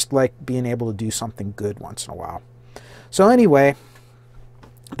I just like being able to do something good once in a while. So anyway,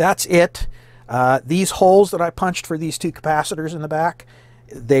 that's it. These holes that I punched for these two capacitors in the back,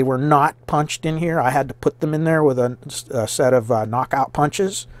 they were not punched in here. I had to put them in there with a set of knockout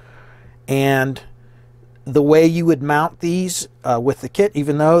punches. And the way you would mount these with the kit,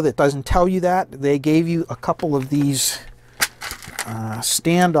 even though that doesn't tell you that, they gave you a couple of these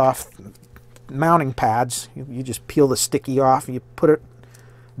standoff mounting pads. You just peel the sticky off, you put it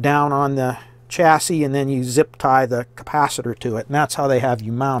down on the chassis, and then you zip tie the capacitor to it, and that's how they have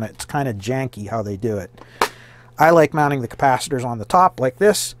you mount it. It's kind of janky how they do it. I like mounting the capacitors on the top like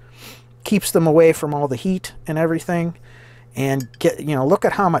this. Keeps them away from all the heat and everything, and look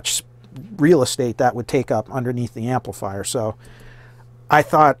at how much real estate that would take up underneath the amplifier. So I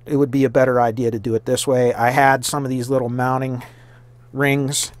thought it would be a better idea to do it this way. I had some of these little mounting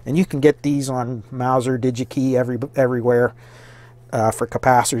rings, and you can get these on Mauser, DigiKey, everywhere for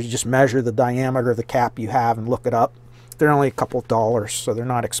capacitors. You just measure the diameter of the cap you have and look it up. They're only a couple dollars, so they're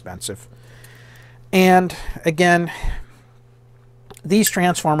not expensive. And again, these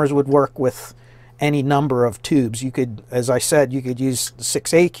transformers would work with any number of tubes. You could, as I said, you could use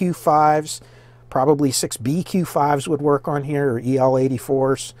 6AQ5s, probably 6BQ5s would work on here, or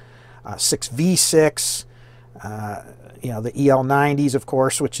EL84s, 6V6, the EL90s, of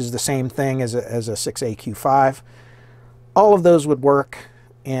course, which is the same thing as a 6AQ5. All of those would work.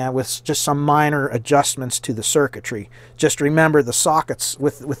 and with just some minor adjustments to the circuitry. Just remember the sockets,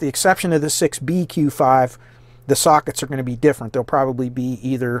 with the exception of the 6BQ5, the sockets are going to be different. They'll probably be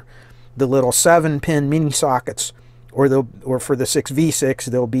either the little 7-pin mini sockets, or for the 6V6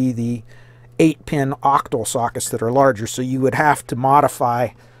 they'll be the 8-pin octal sockets that are larger. So you would have to modify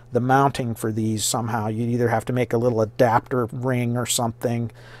the mounting for these somehow. You'd either have to make a little adapter ring or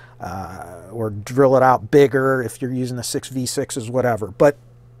something, or drill it out bigger if you're using the 6V6s, whatever. But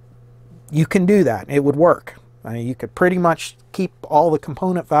you can do that. It would work. I mean, you could pretty much keep all the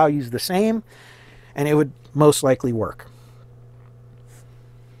component values the same, and it would most likely work.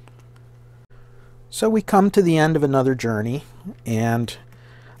 So we come to the end of another journey, and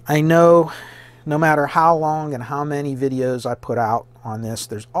I know no matter how long and how many videos I put out on this,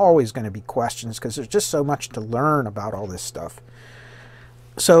 there's always going to be questions because there's just so much to learn about all this stuff.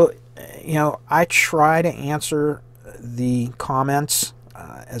 So, you know, I try to answer the comments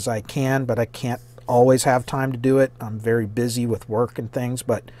as I can, but I can't always have time to do it. I'm very busy with work and things,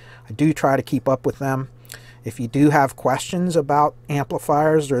 but I do try to keep up with them. If you do have questions about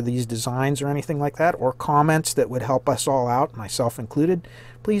amplifiers or these designs or anything like that, or comments that would help us all out, myself included,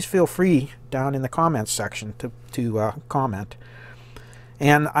 please feel free down in the comments section to comment.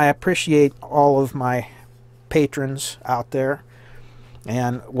 And I appreciate all of my patrons out there.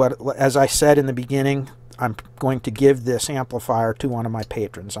 And as I said in the beginning, I'm going to give this amplifier to one of my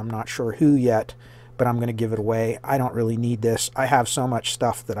patrons. I'm not sure who yet, but I'm going to give it away. I don't really need this. I have so much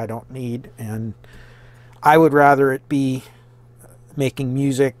stuff that I don't need, and I would rather it be making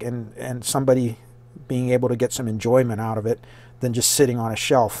music and somebody being able to get some enjoyment out of it than just sitting on a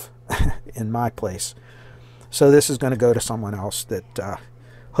shelf in my place. So this is going to go to someone else that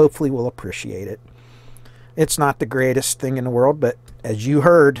hopefully will appreciate it. It's not the greatest thing in the world, but as you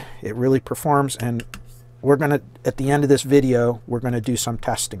heard, it really performs, and we're going to, at the end of this video, we're going to do some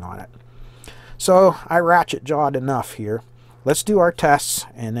testing on it. So I ratchet jawed enough here. Let's do our tests,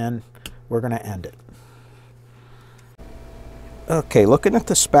 and then we're going to end it. Okay, looking at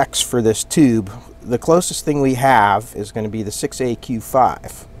the specs for this tube, the closest thing we have is going to be the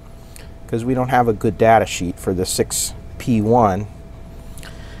 6AQ5, because we don't have a good data sheet for the 6P1.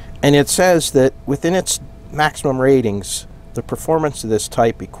 And it says that within its maximum ratings, the performance of this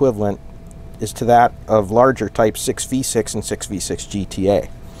type equivalent is to that of larger type 6V6 and 6V6 GTA.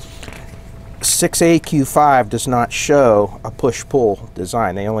 6AQ5 does not show a push-pull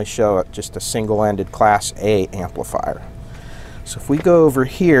design. They only show just a single-ended Class A amplifier. So if we go over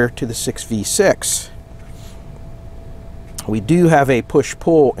here to the 6V6, we do have a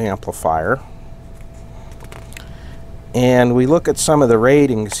push-pull amplifier. And we look at some of the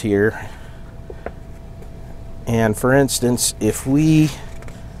ratings here. And for instance, if we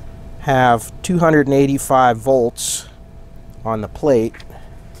have 285 volts on the plate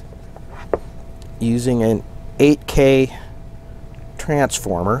using an 8K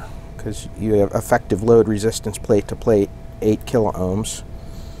transformer, because you have effective load resistance plate to plate, 8 kilo ohms,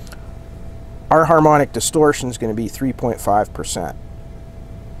 our harmonic distortion is going to be 3.5%.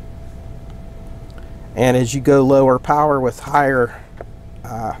 And as you go lower power with higher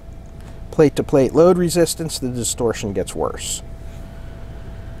plate-to-plate load resistance, the distortion gets worse.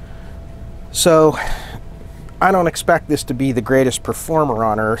 So I don't expect this to be the greatest performer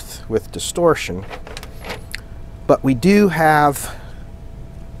on earth with distortion, but we do have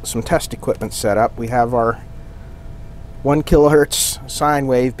some test equipment set up. We have our 1 kilohertz sine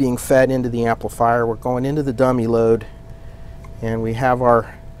wave being fed into the amplifier. We're going into the dummy load, and we have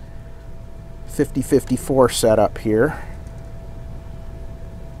our 5054 set up here.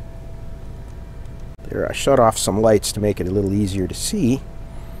 There, I shut off some lights to make it a little easier to see.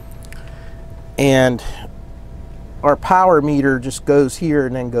 And our power meter just goes here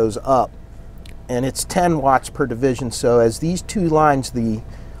and then goes up, and it's 10 watts per division. So as these two lines, the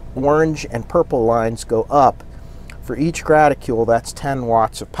orange and purple lines, go up, for each graticule that's 10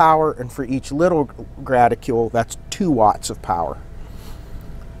 watts of power, and for each little graticule that's 2 watts of power.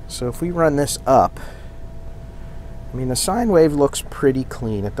 So if we run this up, I mean, the sine wave looks pretty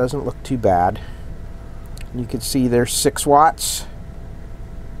clean. It doesn't look too bad. You can see there's 6 watts,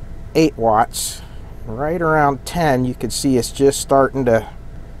 8 watts. Right around 10, you can see it's just starting to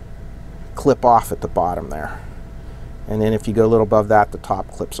clip off at the bottom there. And then if you go a little above that, the top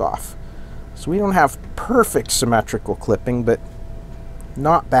clips off. So we don't have perfect symmetrical clipping, but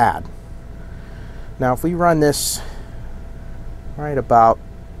not bad. Now if we run this right about,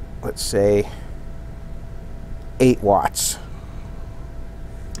 let's say, 8 watts,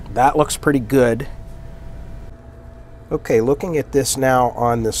 that looks pretty good. Okay, looking at this now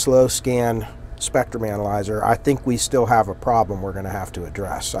on the slow scan spectrum analyzer, I think we still have a problem we're going to have to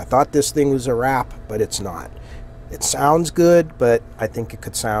address. I thought this thing was a wrap, but it's not. It sounds good, but I think it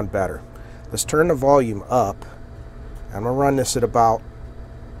could sound better. Let's turn the volume up. I'm going to run this at about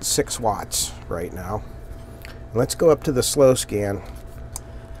 6 watts right now. Let's go up to the slow scan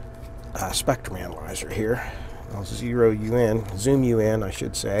spectrum analyzer here. I'll zero you in, zoom you in, I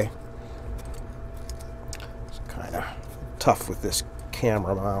should say. It's kind of tough with this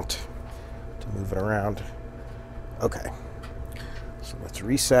camera mount to move it around. Okay, so let's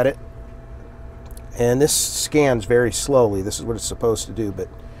reset it. And this scans very slowly. This is what it's supposed to do, but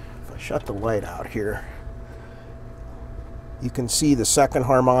if I shut the light out here, you can see the second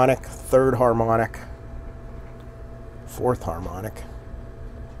harmonic, third harmonic, fourth harmonic.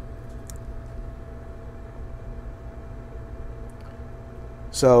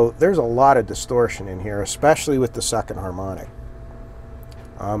 So there's a lot of distortion in here, especially with the second harmonic.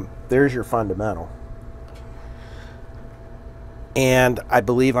 There's your fundamental. And I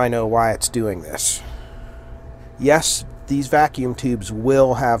believe I know why it's doing this. Yes, these vacuum tubes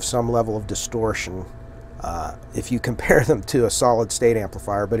will have some level of distortion if you compare them to a solid state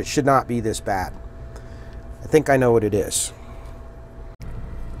amplifier, but it should not be this bad. I think I know what it is.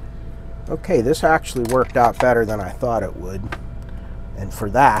 Okay, this actually worked out better than I thought it would. And for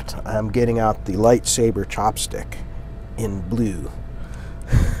that, I'm getting out the lightsaber chopstick in blue.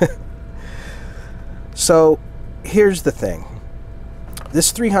 So here's the thing.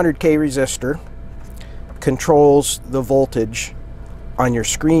 This 300K resistor controls the voltage on your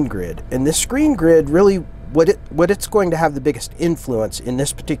screen grid. And this screen grid, really what it's going to have the biggest influence in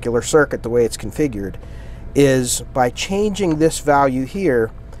this particular circuit, the way it's configured, is by changing this value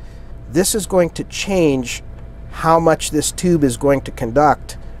here, this is going to change how much this tube is going to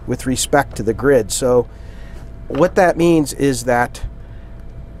conduct with respect to the grid. So what that means is that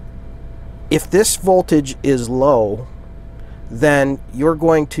if this voltage is low, then you're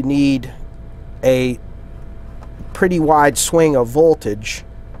going to need a pretty wide swing of voltage,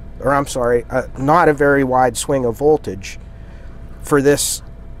 or I'm sorry, not a very wide swing of voltage for this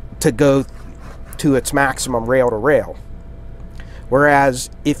to go to its maximum rail to rail. Whereas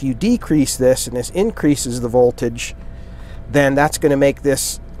if you decrease this and this increases the voltage, then that's going to make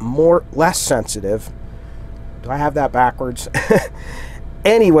this less sensitive. Do I have that backwards?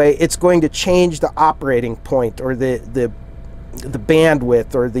 Anyway, it's going to change the operating point, or the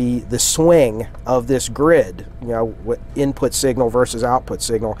bandwidth, or the swing of this grid, you know, what input signal versus output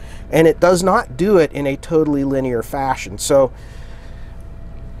signal, and it does not do it in a totally linear fashion. So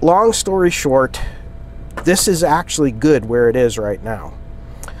long story short, this is actually good where it is right now.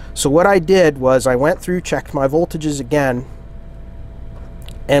 So what I did was I went through, checked my voltages again,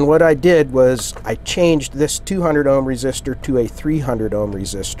 and what I did was I changed this 200 ohm resistor to a 300 ohm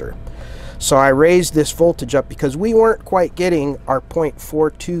resistor. So I raised this voltage up because we weren't quite getting our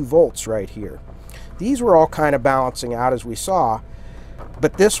 0.42 volts right here. These were all kind of balancing out as we saw,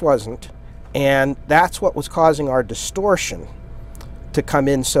 but this wasn't, and that's what was causing our distortion to come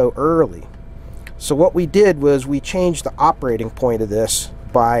in so early. So what we did was we changed the operating point of this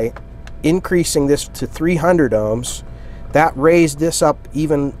by increasing this to 300 ohms. That raised this up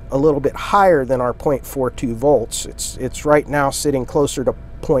even a little bit higher than our 0.42 volts. It's right now sitting closer to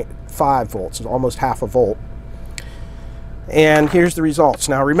 0.5 volts, it's almost half a volt. And here's the results.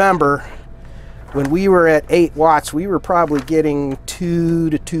 Now remember, when we were at 8 watts, we were probably getting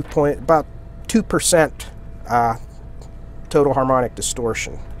about 2% total harmonic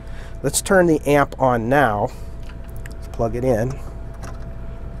distortion. Let's turn the amp on now. Let's plug it in.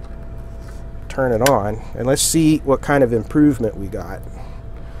 Turn it on, and let's see what kind of improvement we got.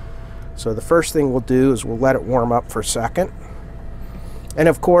 So the first thing we'll do is we'll let it warm up for a second. And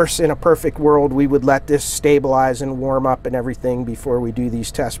of course, in a perfect world, we would let this stabilize and warm up and everything before we do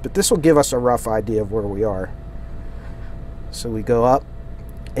these tests, but this will give us a rough idea of where we are. So we go up,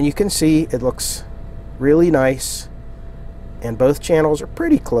 and you can see it looks really nice, and both channels are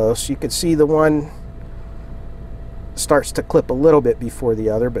pretty close. You can see the one starts to clip a little bit before the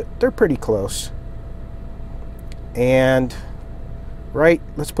other, but they're pretty close. And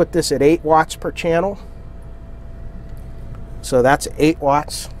let's put this at 8 watts per channel. So that's 8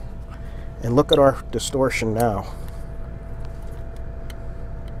 watts, and look at our distortion now.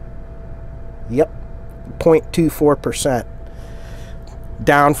 Yep, 0.24%,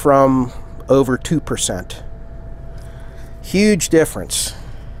 down from over 2%. Huge difference.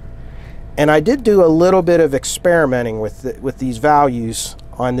 And I did do a little bit of experimenting with these values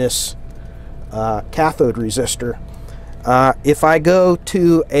on this cathode resistor. If I go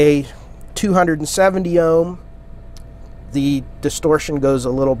to a 270 ohm, the distortion goes a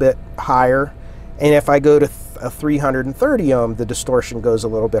little bit higher. And if I go to a 330 ohm, the distortion goes a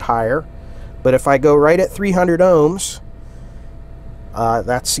little bit higher. But if I go right at 300 ohms,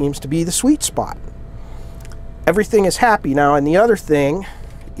 that seems to be the sweet spot. Everything is happy now, and the other thing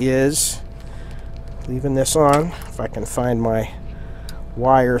is, leaving this on, if I can find my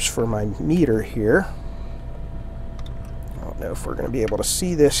wires for my meter here. I don't know if we're going to be able to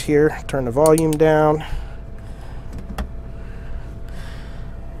see this here. Turn the volume down.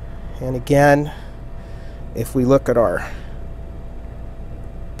 And again, if we look at our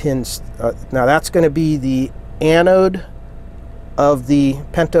pins, now that's going to be the anode of the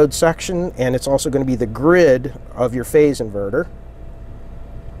pentode section, and it's also going to be the grid of your phase inverter.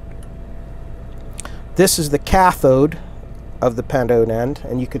 This is the cathode of the pentode end,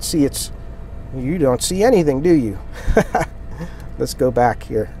 and you can see it's, you don't see anything, do you? Let's go back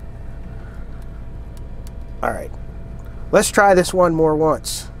here. All right, let's try this one more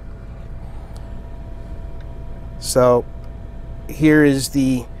once. So here is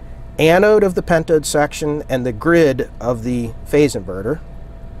the anode of the pentode section and the grid of the phase inverter.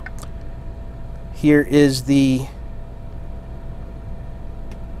 Here is the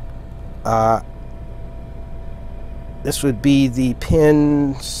this would be the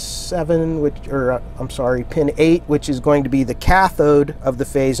pin 7, which, or I'm sorry, pin 8, which is going to be the cathode of the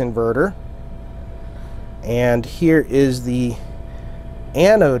phase inverter. And here is the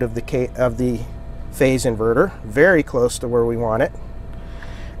anode of the phase inverter, very close to where we want it.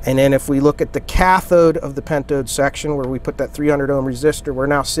 And then if we look at the cathode of the pentode section, where we put that 300 ohm resistor, we're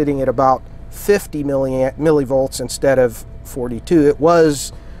now sitting at about 50 millivolts instead of 42. It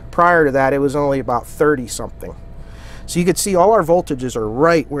was, prior to that, it was only about 30 something. So you can see all our voltages are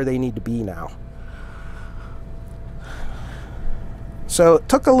right where they need to be now. So it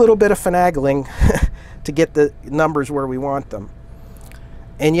took a little bit of finagling to get the numbers where we want them.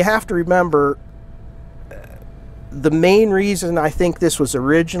 And you have to remember, the main reason I think this was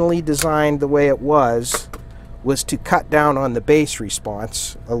originally designed the way it was to cut down on the bass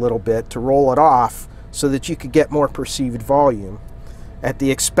response a little bit, to roll it off so that you could get more perceived volume at the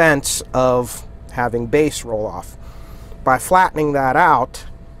expense of having bass roll off. By flattening that out,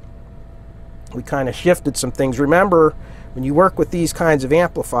 we kind of shifted some things. Remember, when you work with these kinds of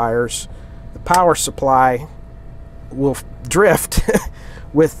amplifiers, the power supply will drift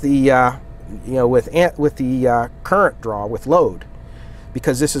with the with the current draw, with load,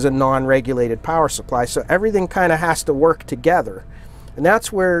 because this is a non-regulated power supply. So everything kind of has to work together, and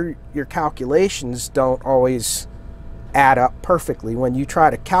that's where your calculations don't always add up perfectly. When you try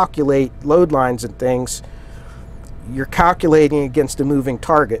to calculate load lines and things, you're calculating against a moving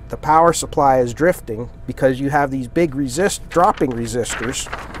target. The power supply is drifting because you have these big dropping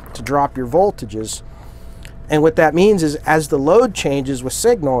resistors to drop your voltages. And what that means is, as the load changes with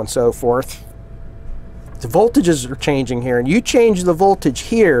signal and so forth, the voltages are changing here. And you change the voltage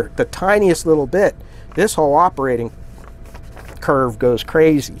here the tiniest little bit, this whole operating curve goes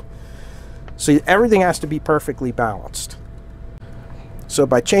crazy. So everything has to be perfectly balanced. So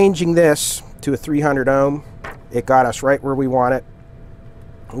by changing this to a 300 ohm, it got us right where we want it.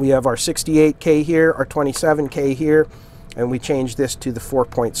 We have our 68K here, our 27K here, and we changed this to the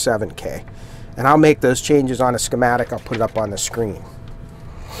 4.7K. And I'll make those changes on a schematic. I'll put it up on the screen.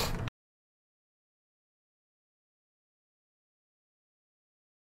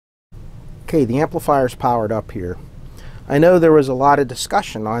 Okay, the amplifier's powered up here. I know there was a lot of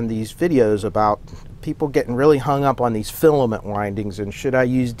discussion on these videos about people getting really hung up on these filament windings, and should I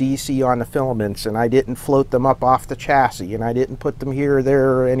use DC on the filaments, and I didn't float them up off the chassis, and I didn't put them here or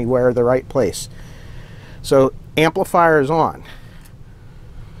there or anywhere the right place. So amplifier is on.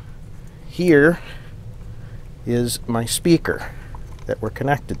 Here is my speaker that we're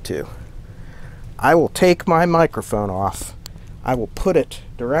connected to. I will take my microphone off. I will put it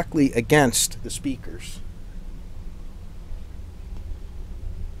directly against the speakers.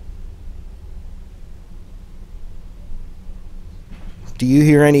 Do you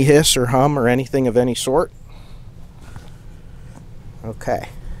hear any hiss or hum or anything of any sort? Okay.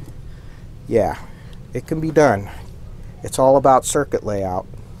 Yeah, it can be done. It's all about circuit layout.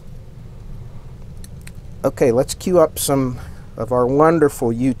 Okay, let's cue up some of our wonderful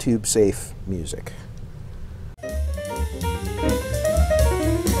YouTube safe music.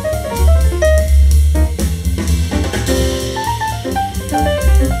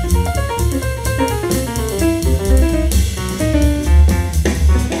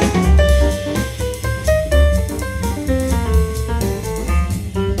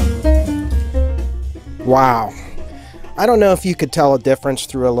 Wow. I don't know if you could tell a difference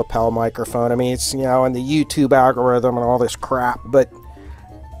through a lapel microphone. I mean, it's, you know, in the YouTube algorithm and all this crap, but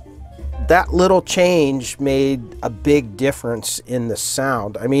that little change made a big difference in the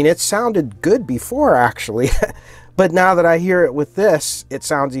sound. I mean, it sounded good before actually, but now that I hear it with this, it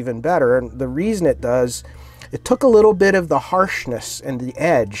sounds even better. And the reason it does, it took a little bit of the harshness and the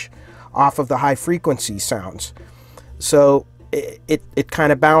edge off of the high frequency sounds. So it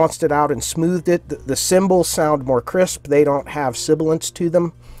kind of balanced it out and smoothed it. The cymbals sound more crisp. They don't have sibilance to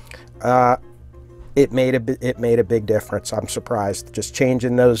them. It made a big difference. I'm surprised, just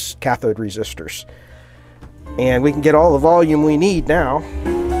changing those cathode resistors. And we can get all the volume we need now.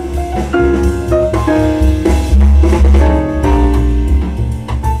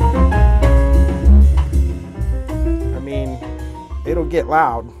 I mean, it'll get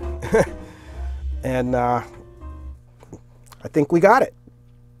loud. And I think we got it.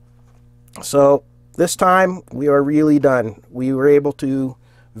 So this time we are really done. We were able to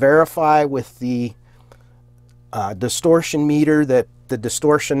verify with the distortion meter that the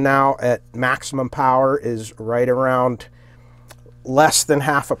distortion now at maximum power is right around less than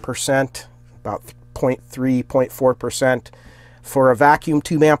 0.5%, about 0.3, 0.4%. For a vacuum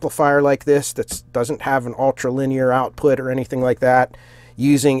tube amplifier like this that doesn't have an ultra linear output or anything like that,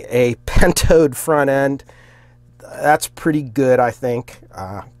 using a pentode front end, that's pretty good, I think,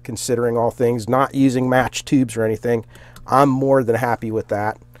 considering all things. Not using matched tubes or anything, I'm more than happy with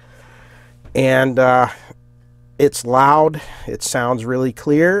that. And it's loud, it sounds really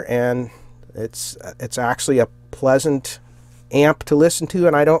clear, and it's actually a pleasant amp to listen to,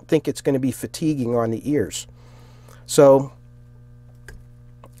 and I don't think it's going to be fatiguing on the ears. So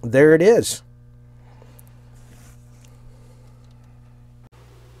there it is.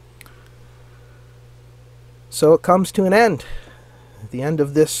 So it comes to an end. The end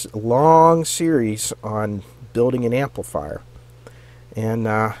of this long series on building an amplifier. And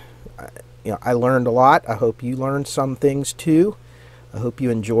you know, I learned a lot. I hope you learned some things too. I hope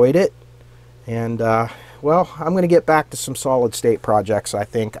you enjoyed it. And well, I'm going to get back to some solid state projects. I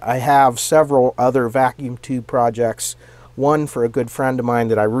think I have several other vacuum tube projects. One for a good friend of mine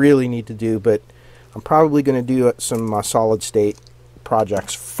that I really need to do, but I'm probably going to do some solid state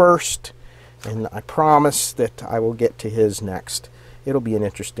projects first. And I promise that I will get to his next. It'll be an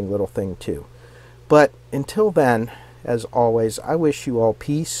interesting little thing too. But until then, as always, I wish you all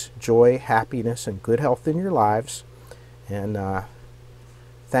peace, joy, happiness, and good health in your lives. And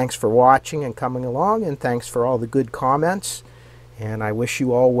thanks for watching and coming along, and thanks for all the good comments. And I wish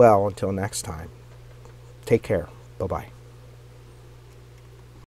you all well until next time. Take care. Bye-bye.